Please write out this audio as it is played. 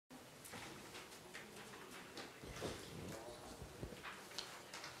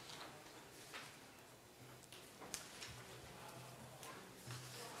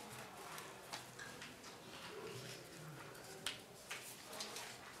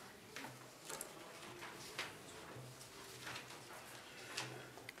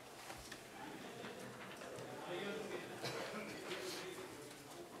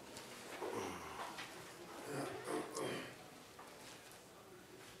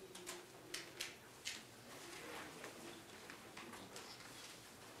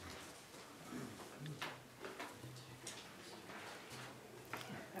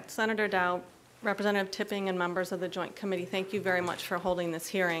Senator Dow, Representative Tipping, and members of the Joint Committee, thank you very much for holding this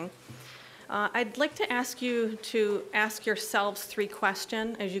hearing. I'd like to ask you to ask yourselves 3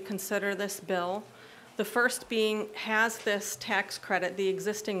 questions as you consider this bill. The first being, has this tax credit, the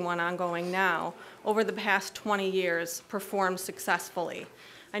existing one ongoing now, over the past 20 years performed successfully?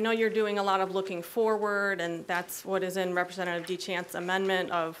 I know you're doing a lot of looking forward, and that's what is in Representative DeChant's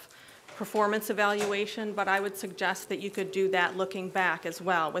amendment of performance evaluation, but I would suggest that you could do that looking back as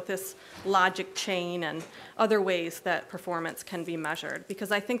well with this logic chain and other ways that performance can be measured,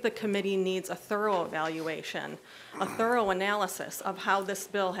 because I think the committee needs a thorough evaluation, a thorough analysis of how this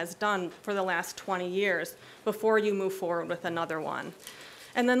bill has done for the last 20 years before you move forward with another one.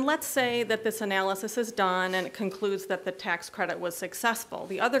 And then let's say that this analysis is done and it concludes that the tax credit was successful.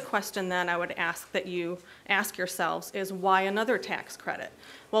 The other question then I would ask that you ask yourselves is, why another tax credit?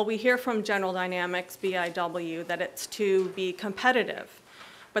 Well, we hear from General Dynamics, BIW, that it's to be competitive,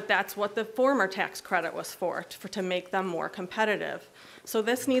 but that's what the former tax credit was for, to make them more competitive. So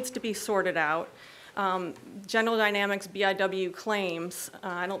this needs to be sorted out. General Dynamics BIW claims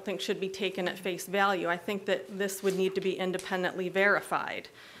I don't think should be taken at face value. I think that this would need to be independently verified.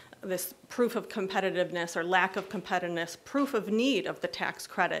 This proof of competitiveness or lack of competitiveness, proof of need of the tax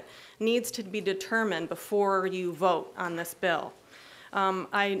credit needs to be determined before you vote on this bill.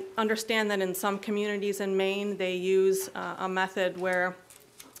 I understand that in some communities in Maine they use a method where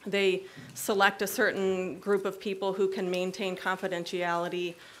they select a certain group of people who can maintain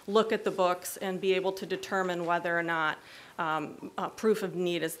confidentiality, look at the books, and be able to determine whether or not proof of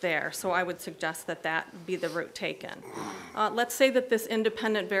need is there. So I would suggest that that be the route taken. Let's say that this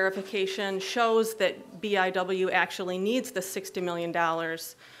independent verification shows that BIW actually needs the $60 million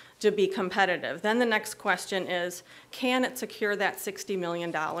to be competitive. Then the next question is, can it secure that $60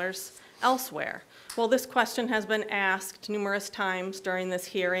 million elsewhere? Well, this question has been asked numerous times during this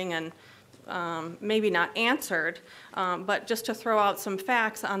hearing and maybe not answered, but just to throw out some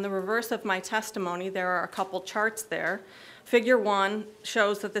facts, on the reverse of my testimony, there are a couple charts there. Figure 1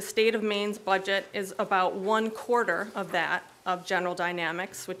 shows that the state of Maine's budget is about 1/4 of that of General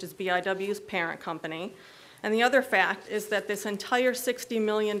Dynamics, which is BIW's parent company. And the other fact is that this entire $60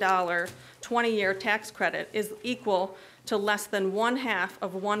 million 20-year tax credit is equal to less than 1/2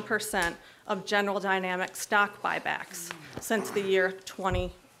 of 1% of General Dynamics stock buybacks since the year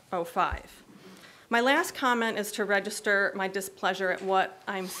 2005. My last comment is to register my displeasure at what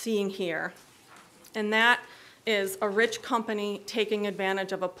I'm seeing here, and that is a rich company taking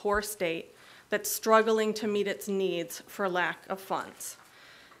advantage of a poor state that's struggling to meet its needs for lack of funds.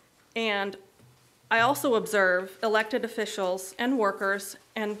 And I also observe elected officials and workers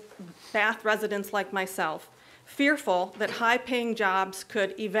and Bath residents like myself fearful that high-paying jobs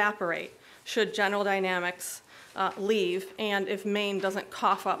could evaporate should General Dynamics leave and if Maine doesn't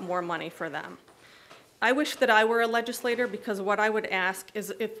cough up more money for them. I wish that I were a legislator, because what I would ask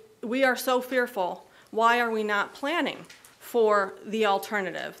is, if we are so fearful, why are we not planning for the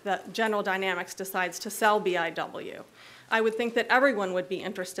alternative that General Dynamics decides to sell BIW? I would think that everyone would be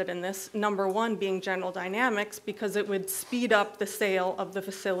interested in this, number one being General Dynamics, because it would speed up the sale of the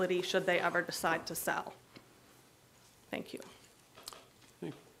facility should they ever decide to sell. Thank you.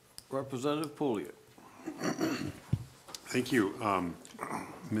 Representative Pouliot. Thank you,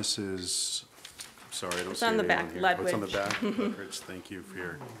 Mrs. Sorry, I don't see on the your back, name here. Ledwidge. It's on the back. Ledwidge. Thank you for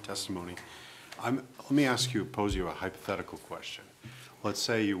your testimony. Let me pose you a hypothetical question. Let's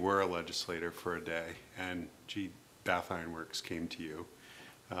say you were a legislator for a day, and Bath Iron Works came to you.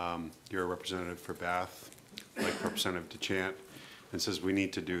 You're a representative for Bath, like Representative DeChant, and says, we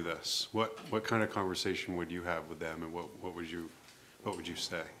need to do this. What kind of conversation would you have with them, and what would you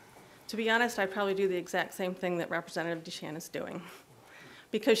say? To be honest, I'd probably do the exact same thing that Representative DeChant is doing,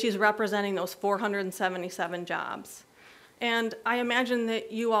 because she's representing those 477 jobs. And I imagine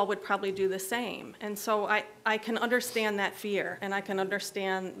that you all would probably do the same. And so I can understand that fear, and I can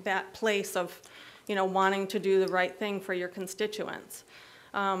understand that place of, wanting to do the right thing for your constituents.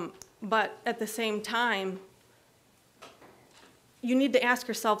 But at the same time, you need to ask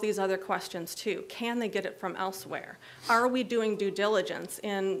yourself these other questions too. Can they get it from elsewhere? Are we doing due diligence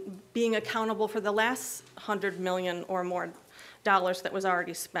in being accountable for the last $100 million or more dollars that was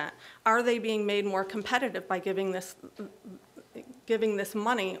already spent? Are they being made more competitive by giving this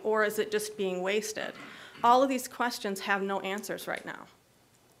money, or is it just being wasted? All of these questions have no answers right now.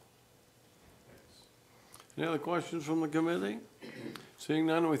 Any other questions from the committee? Seeing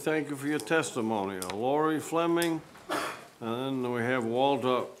none, we thank you for your testimony. Lori Fleming, and then we have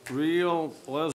Walter Reel,